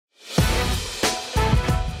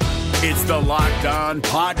It's the Locked On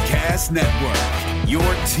Podcast Network, your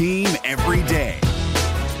team every day.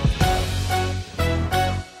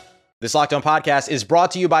 This Locked On Podcast is brought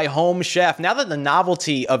to you by Home Chef. Now that the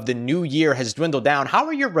novelty of the new year has dwindled down, how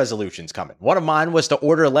are your resolutions coming? One of mine was to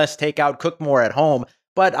order less takeout, cook more at home,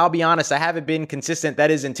 but I'll be honest, I haven't been consistent. That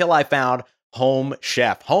is until I found Home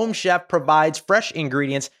Chef. Home Chef provides fresh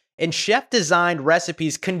ingredients and chef-designed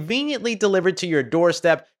recipes conveniently delivered to your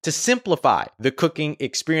doorstep to simplify the cooking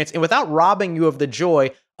experience and without robbing you of the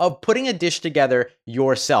joy of putting a dish together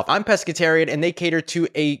yourself. I'm pescatarian and they cater to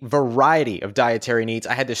a variety of dietary needs.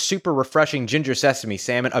 I had this super refreshing ginger sesame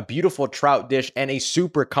salmon, a beautiful trout dish, and a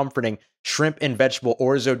super comforting shrimp and vegetable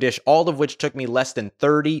orzo dish, all of which took me less than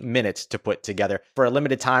 30 minutes to put together. For a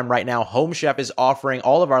limited time right now, Home Chef is offering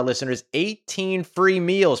all of our listeners 18 free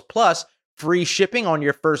meals plus free shipping on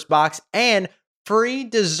your first box and free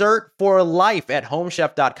dessert for life at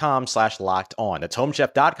homechef.com/lockedon. That's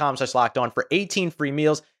homechef.com/lockedon for 18 free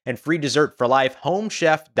meals and free dessert for life.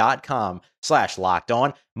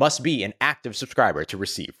 Homechef.com/lockedon. Must be an active subscriber to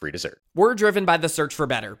receive free dessert. We're driven by the search for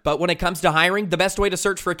better, but when it comes to hiring, the best way to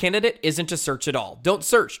search for a candidate isn't to search at all. Don't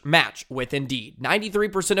search, match with Indeed.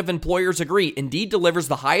 93% of employers agree Indeed delivers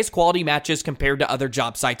the highest quality matches compared to other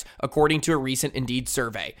job sites, according to a recent Indeed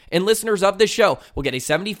survey. And listeners of this show will get a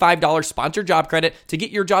 $75 sponsored job credit to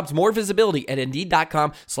get your jobs more visibility at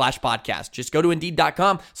Indeed.com/podcast. Just go to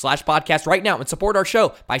Indeed.com/podcast right now and support our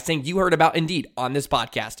show by saying you heard about Indeed on this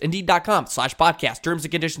podcast. Indeed.com/podcast. Terms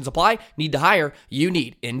and conditions apply. Need to hire? You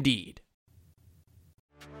need Indeed.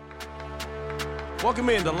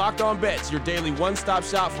 Welcome in to Locked On Bets, your daily one-stop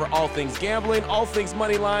shop for all things gambling, all things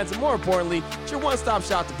money lines, and more importantly, it's your one-stop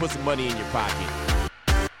shop to put some money in your pocket.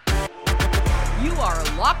 You are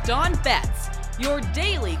Locked On Bets, your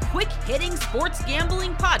daily quick-hitting sports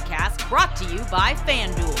gambling podcast brought to you by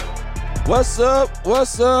FanDuel. What's up?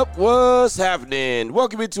 What's happening?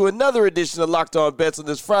 Welcome into another edition of Locked On Bets on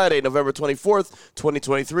this Friday, November 24th,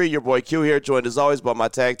 2023. Your boy Q here, joined as always by my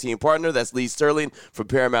tag team partner. That's Lee Sterling from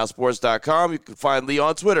ParamountSports.com. You can find Lee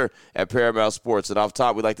on Twitter at Paramount Sports. And off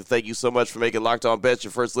top, we'd like to thank you so much for making Locked On Bets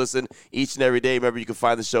your first listen each and every day. Remember, you can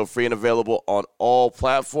find the show free and available on all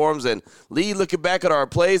platforms. And Lee, looking back at our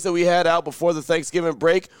plays that we had out before the Thanksgiving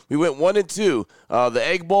break, we went 1-2. The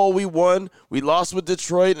Egg Bowl we won. We lost with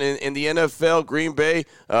Detroit in the NFL. Green Bay,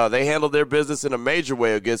 they handled their business in a major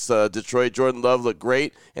way against Detroit. Jordan Love looked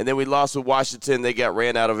great. And then we lost with Washington. They got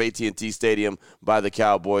ran out of AT&T Stadium by the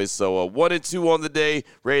Cowboys. So 1-2 on the day,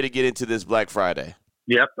 ready to get into this Black Friday.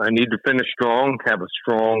 Yep, I need to finish strong, have a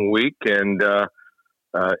strong week. And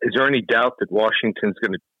is there any doubt that Washington's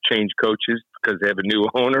going to change coaches because they have a new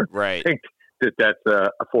owner? Right. I think that's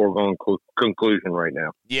a foregone conclusion right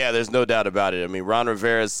now. Yeah, there's no doubt about it. I mean, Ron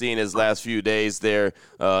Rivera's seen his last few days there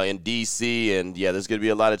in D.C., and, yeah, there's going to be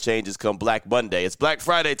a lot of changes come Black Monday. It's Black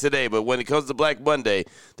Friday today, but when it comes to Black Monday,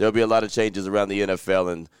 there'll be a lot of changes around the NFL,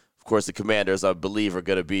 and, of course, the Commanders, I believe, are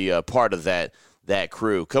going to be a part of that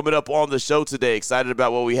crew. Coming up on the show today, excited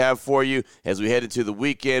about what we have for you as we head into the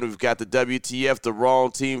weekend. We've got the WTF, the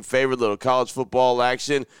wrong team favorite, little college football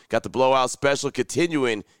action. Got the blowout special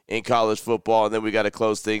continuing in college football, and then we got to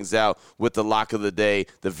close things out with the lock of the day.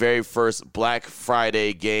 The very first Black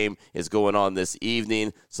Friday game is going on this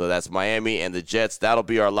evening, so that's Miami and the Jets. That'll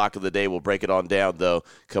be our lock of the day. We'll break it on down, though,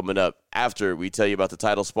 coming up after we tell you about the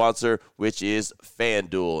title sponsor, which is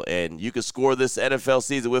FanDuel. And you can score this NFL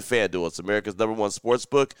season with FanDuel. It's America's #1 sports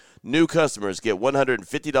book. New customers get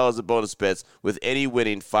 $150 in bonus bets with any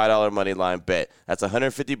winning $5 money line bet. That's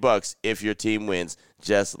 $150 if your team wins,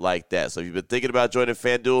 just like that. So if you've been thinking about joining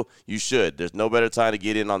FanDuel, you should. There's no better time to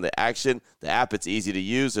get in on the action. The app, it's easy to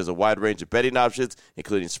use. There's a wide range of betting options,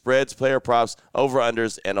 including spreads, player props,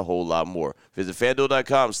 over-unders, and a whole lot more. Visit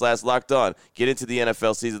FanDuel.com/lockedon. Get into the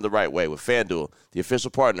NFL season the right way with FanDuel, the official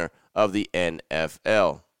partner of the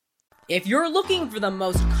NFL. If you're looking for the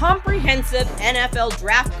most comprehensive NFL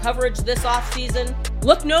draft coverage this offseason,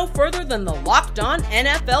 look no further than the Locked On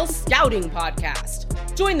NFL Scouting Podcast.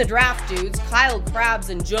 Join the draft dudes, Kyle Krabs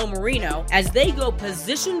and Joe Marino, as they go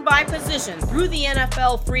position by position through the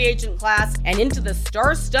NFL free agent class and into the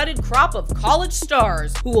star-studded crop of college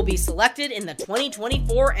stars who will be selected in the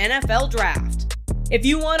 2024 NFL Draft. If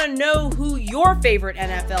you want to know who your favorite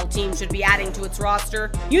NFL team should be adding to its roster,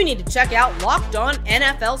 you need to check out Locked On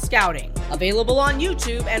NFL Scouting, available on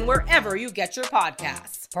YouTube and wherever you get your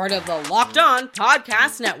podcasts. Part of the Locked On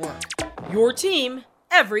Podcast Network, your team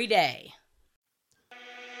every day.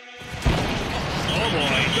 Oh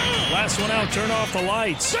boy. Last one out, turn off the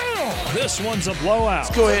lights. This one's a blowout.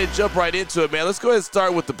 Let's go ahead and jump right into it, man. Let's go ahead and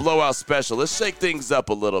start with the blowout special. Let's shake things up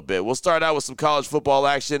a little bit. We'll start out with some college football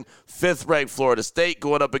action. 5th-ranked Florida State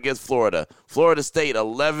going up against Florida. Florida State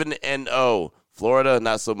 11-0. Florida,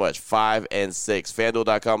 not so much, 5-6.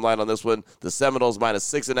 FanDuel.com line on this one. The Seminoles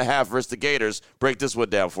 -6.5 versus the Gators. Break this one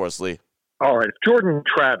down for us, Lee. All right. If Jordan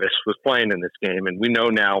Travis was playing in this game, and we know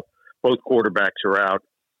now both quarterbacks are out,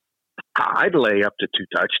 I'd lay up to 2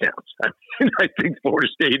 touchdowns. I think Florida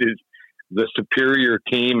State is the superior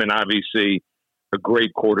team and obviously a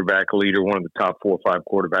great quarterback leader, one of the top 4 or 5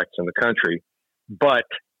 quarterbacks in the country. But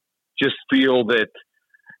just feel that,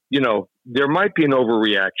 there might be an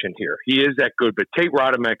overreaction here. He is that good, but Tate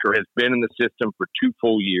Rodemaker has been in the system for 2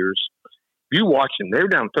 full years. If you watch them, they're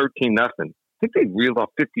down 13-0. I think they reeled off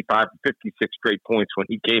 55 or 56 straight points when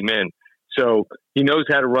he came in. So he knows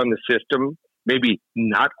how to run the system. Maybe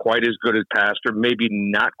not quite as good as passer, maybe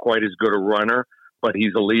not quite as good a runner, but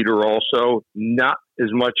he's a leader also. Not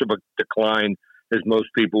as much of a decline as most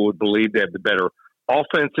people would believe. They have the better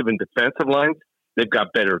offensive and defensive lines. They've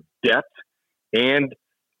got better depth, and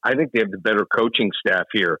I think they have the better coaching staff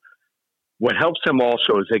here. What helps them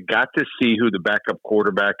also is they got to see who the backup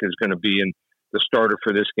quarterback is going to be in the starter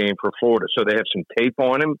for this game for Florida. So they have some tape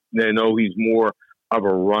on him. They know he's more of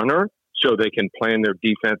a runner, so they can plan their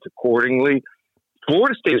defense accordingly.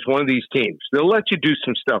 Florida State is one of these teams. They'll let you do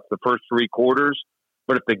some stuff the first 3 quarters,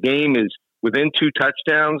 but if the game is within 2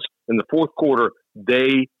 touchdowns in the 4th quarter,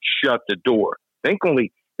 they shut the door.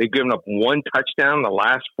 Thankfully, they've given up 1 touchdown in the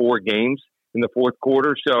last 4 games in the 4th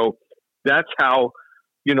quarter. So that's how,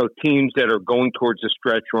 teams that are going towards a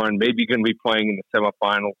stretch run, maybe going to be playing in the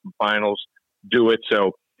semifinals and finals, do it.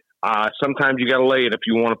 So sometimes you got to lay it if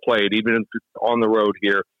you want to play it, even if it's on the road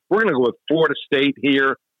here. We're going to go with Florida State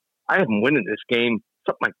here. I have them winning this game,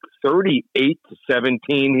 something like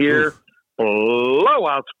 38-17 here. Oof.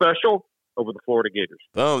 Blowout special over the Florida Gators.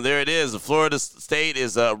 Boom, there it is. The Florida State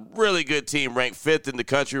is a really good team, ranked 5th in the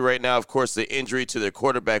country right now. Of course, the injury to their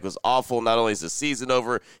quarterback was awful. Not only is the season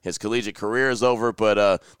over, his collegiate career is over,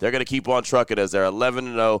 but they're going to keep on trucking as they're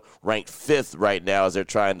 11-0, ranked 5th right now as they're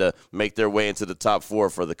trying to make their way into the top 4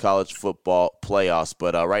 for the college football playoffs.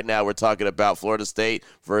 But right now we're talking about Florida State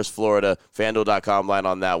versus Florida. FanDuel.com line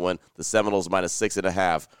on that one. The Seminoles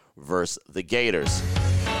 -6.5 versus the Gators.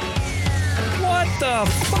 What the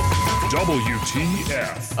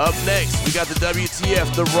WTF. Up next, we got the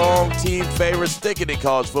WTF, the wrong team favorite sticking in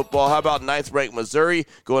college football. How about 9th-ranked Missouri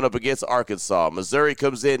going up against Arkansas? Missouri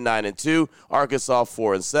comes in 9-2, Arkansas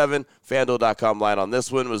 4-7. FanDuel.com line on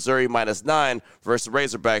this one. Missouri -9 versus the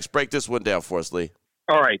Razorbacks. Break this one down for us, Lee.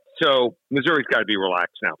 All right, so Missouri's got to be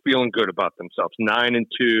relaxed now, feeling good about themselves.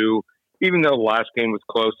 9-2, even though the last game was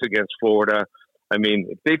close against Florida. I mean,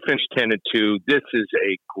 if they finish 10-2, this is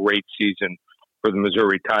a great season for the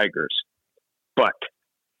Missouri Tigers. But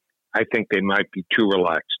I think they might be too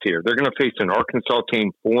relaxed here. They're going to face an Arkansas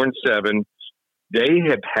team 4-7. They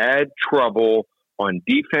have had trouble on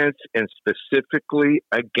defense and specifically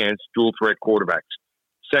against dual threat quarterbacks.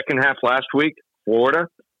 Second half last week, Florida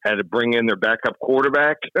had to bring in their backup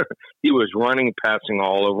quarterback. He was running and passing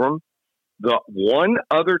all over them. The one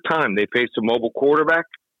other time they faced a mobile quarterback,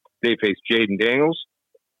 they faced Jaden Daniels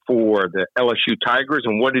for the LSU Tigers.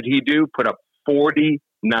 And what did he do? Put up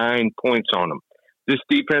 49 points on them. This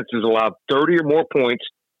defense has allowed 30 or more points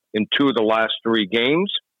in 2 of the last 3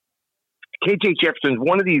 games. KJ Jefferson's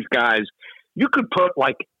one of these guys. You could put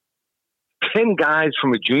like 10 guys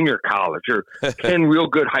from a junior college or 10 real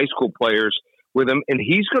good high school players with him, and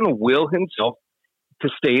he's going to will himself to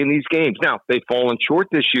stay in these games. Now, they've fallen short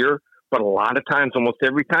this year, but a lot of times, almost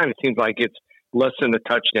every time, it seems like it's less than a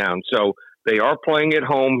touchdown. So they are playing at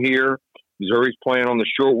home here. Missouri's playing on the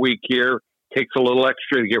short week here. Takes a little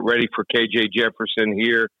extra to get ready for KJ Jefferson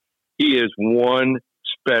here. He is one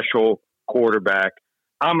special quarterback.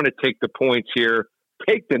 I'm going to take the points here.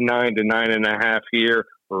 Take the 9 to 9.5 here.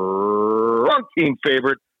 Wrong team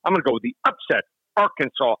favorite. I'm going to go with the upset.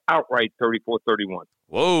 Arkansas outright 34-31.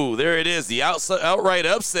 Whoa, there it is. The outright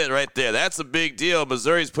upset right there. That's a big deal.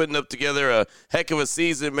 Missouri's putting up together a heck of a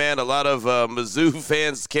season, man. A lot of Mizzou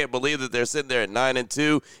fans can't believe that they're sitting there at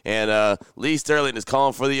 9-2, and Lee Sterling is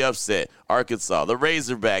calling for the upset. Arkansas, the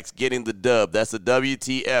Razorbacks getting the dub. That's the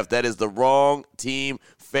WTF. That is the wrong team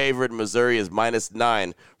favorite. Missouri is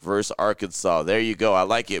 -9 versus Arkansas. There you go. I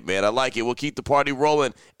like it, man. I like it. We'll keep the party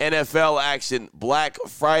rolling. NFL action, Black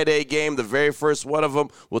Friday game, the very first one of them.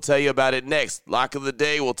 We'll tell you about it next. Lock of the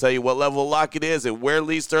day. We'll tell you what level of lock it is and where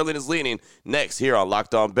Lee Sterling is leaning next here on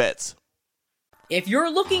Locked On Bets. If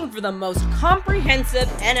you're looking for the most comprehensive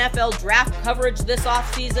NFL draft coverage this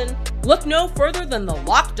offseason, Look no further than the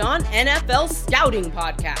Locked On NFL Scouting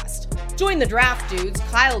Podcast. Join the draft dudes,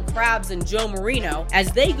 Kyle Krabs and Joe Marino,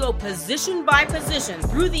 as they go position by position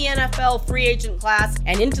through the NFL free agent class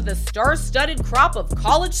and into the star-studded crop of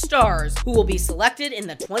college stars who will be selected in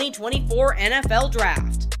the 2024 NFL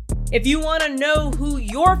Draft. If you want to know who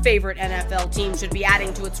your favorite NFL team should be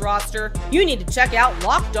adding to its roster, you need to check out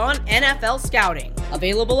Locked On NFL Scouting,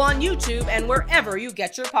 available on YouTube and wherever you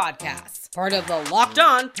get your podcasts. Part of the Locked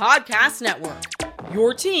On Podcast Network,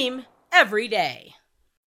 your team every day.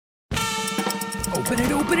 Open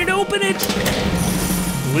it, open it, open it!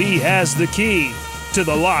 Lee has the key to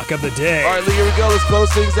the lock of the day. All right, Lee, here we go. Let's close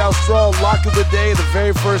things out strong. Lock of the day, the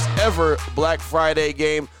very first ever Black Friday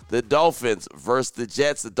game. The Dolphins versus the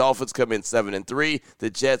Jets. The Dolphins come in 7-3. The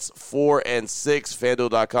Jets 4-6.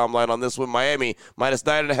 FanDuel.com line on this one. Miami minus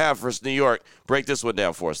 9.5 versus New York. Break this one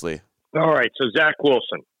down for us, Lee. All right, so Zach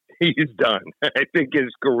Wilson, he's done. I think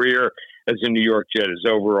his career as a New York Jet is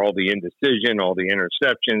over. All the indecision, all the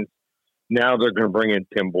interceptions. Now they're going to bring in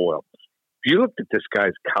Tim Boyle. If you looked at this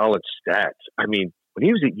guy's college stats, I mean, when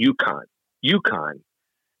he was at UConn,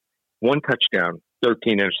 1 touchdown,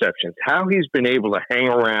 13 interceptions. How he's been able to hang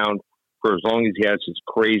around for as long as he has is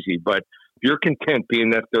crazy. But if you're content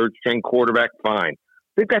being that third-string quarterback, fine.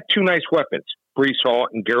 They've got 2 nice weapons, Breece Hall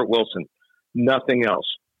and Garrett Wilson. Nothing else.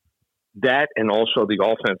 That and also the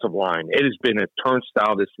offensive line. It has been a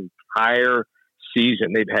turnstile this entire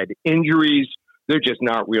season. They've had injuries. They're just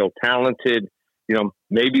not real talented. You know,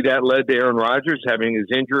 maybe that led to Aaron Rodgers having his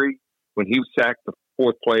injury when he was sacked the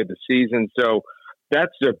 4th play of the season. So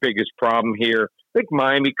that's their biggest problem here. I think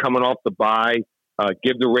Miami coming off the bye,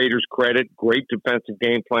 give the Raiders credit. Great defensive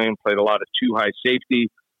game plan, played a lot of 2 high safety,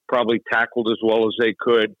 probably tackled as well as they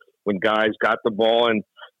could when guys got the ball. And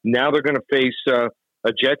now they're going to face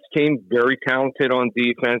a Jets team, very talented on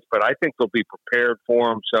defense, but I think they'll be prepared for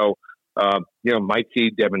them. So, might see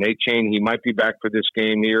Devin Achane. He might be back for this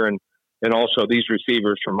game here. And also these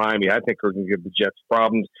receivers from Miami, I think are going to give the Jets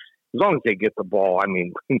problems. As long as they get the ball, I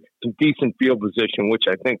mean, some decent field position, which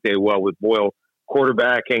I think they will with Boyle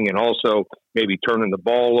quarterbacking and also maybe turning the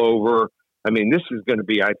ball over. I mean, this is going to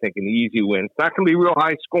be, I think, an easy win. It's not going to be real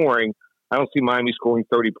high scoring. I don't see Miami scoring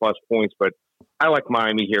 30-plus points, but I like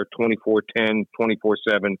Miami here, 24-10,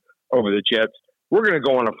 24-7 over the Jets. We're going to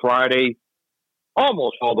go on a Friday,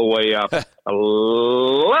 almost all the way up, a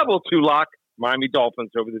level 2 lock. Miami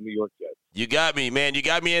Dolphins over the New York Jets. You got me, man. You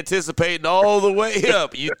got me anticipating all the way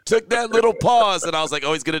up. You took that little pause, and I was like,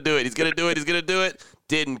 oh, he's going to do it. He's going to do it. He's going to do it.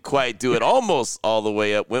 Didn't quite do it. Almost all the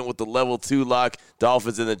way up. Went with the level 2 lock,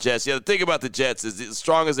 Dolphins and the Jets. Yeah, the thing about the Jets is as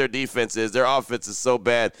strong as their defense is, their offense is so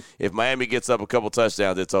bad. If Miami gets up a couple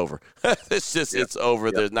touchdowns, it's over. It's over.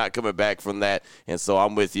 Yep. They're not coming back from that. And so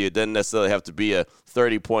I'm with you. It doesn't necessarily have to be a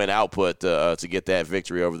 30-point output to get that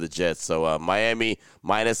victory over the Jets. So Miami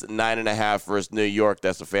minus 9.5 versus New York.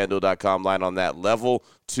 That's the FanDuel.com line on that. Level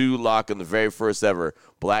 2 lock in the very first ever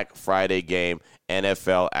Black Friday game.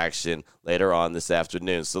 NFL action later on this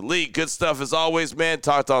afternoon. So, Lee, good stuff as always, man.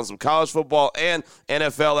 Talked on some college football and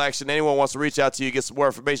NFL action. Anyone wants to reach out to you, get some more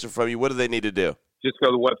information from you, what do they need to do? Just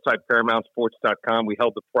go to the website, ParamountSports.com. We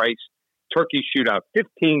held the price. Turkey shootout,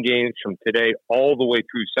 15 games from today all the way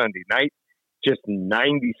through Sunday night. Just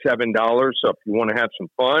 $97. So if you want to have some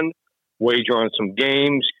fun, wager on some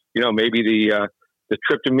games, maybe the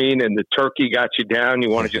tryptamine and the turkey got you down. You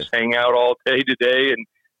want to just hang out all day today and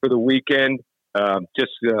for the weekend. Like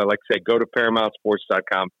I said, go to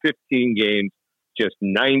ParamountSports.com. 15 games, just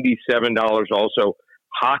 $97. Also,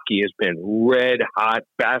 hockey has been red hot.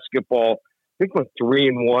 Basketball, I think, went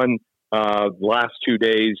 3-1 last 2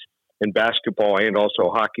 days in basketball and also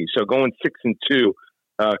hockey. So going 6-2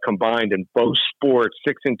 combined in both sports,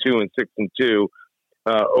 6-2 and 6-2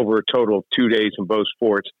 over a total of 2 days in both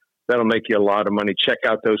sports. That'll make you a lot of money. Check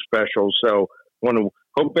out those specials. So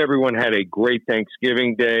hope everyone had a great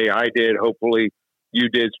Thanksgiving Day. I did. Hopefully you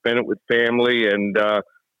did. Spend it with family and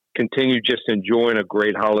continue just enjoying a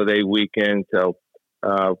great holiday weekend. So,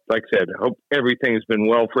 like I said, I hope everything has been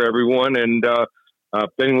well for everyone. And if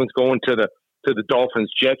anyone's going to the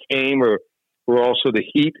Dolphins-Jets game or also the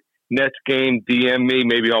Heat-Nets game, DM me.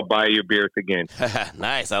 Maybe I'll buy you a beer at the game.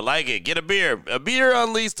 Nice. I like it. Get a beer. A beer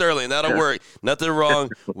on Lee Sterling. That'll work. Nothing wrong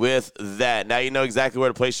with that. Now you know exactly where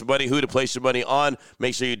to place your money, who to place your money on.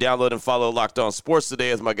 Make sure you download and follow Locked On Sports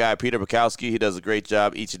Today as my guy Peter Bukowski. He does a great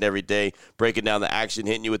job each and every day breaking down the action,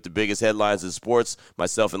 hitting you with the biggest headlines in sports.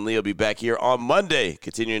 Myself and Lee will be back here on Monday,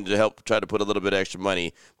 continuing to help try to put a little bit of extra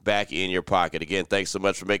money back in your pocket. Again, thanks so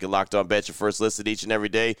much for making Locked On Bet your first listen each and every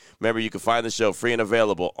day. Remember, you can find the show free and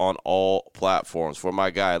available on all platforms. For my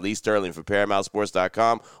guy, Lee Sterling from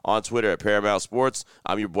ParamountSports.com, on Twitter at Paramount Sports.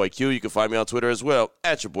 I'm your boy Q. You can find me on Twitter as well,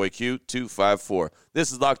 at your boy Q254.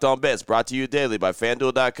 This is Locked On Bets, brought to you daily by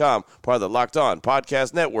FanDuel.com, part of the Locked On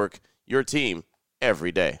Podcast Network, your team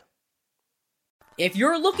every day. If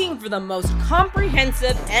you're looking for the most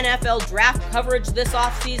comprehensive NFL draft coverage this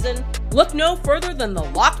offseason, look no further than the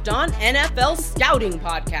Locked On NFL Scouting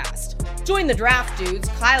Podcast. Join the draft dudes,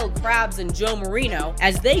 Kyle Krabs and Joe Marino,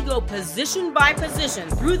 as they go position by position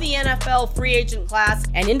through the NFL free agent class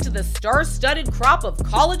and into the star-studded crop of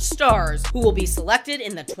college stars who will be selected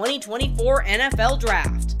in the 2024 NFL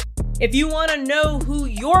Draft. If you want to know who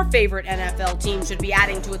your favorite NFL team should be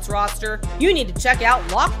adding to its roster, you need to check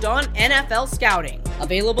out Locked On NFL Scouting,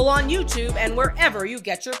 available on YouTube and wherever you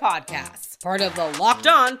get your podcasts. Part of the Locked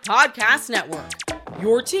On Podcast Network,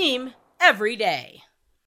 your team every day.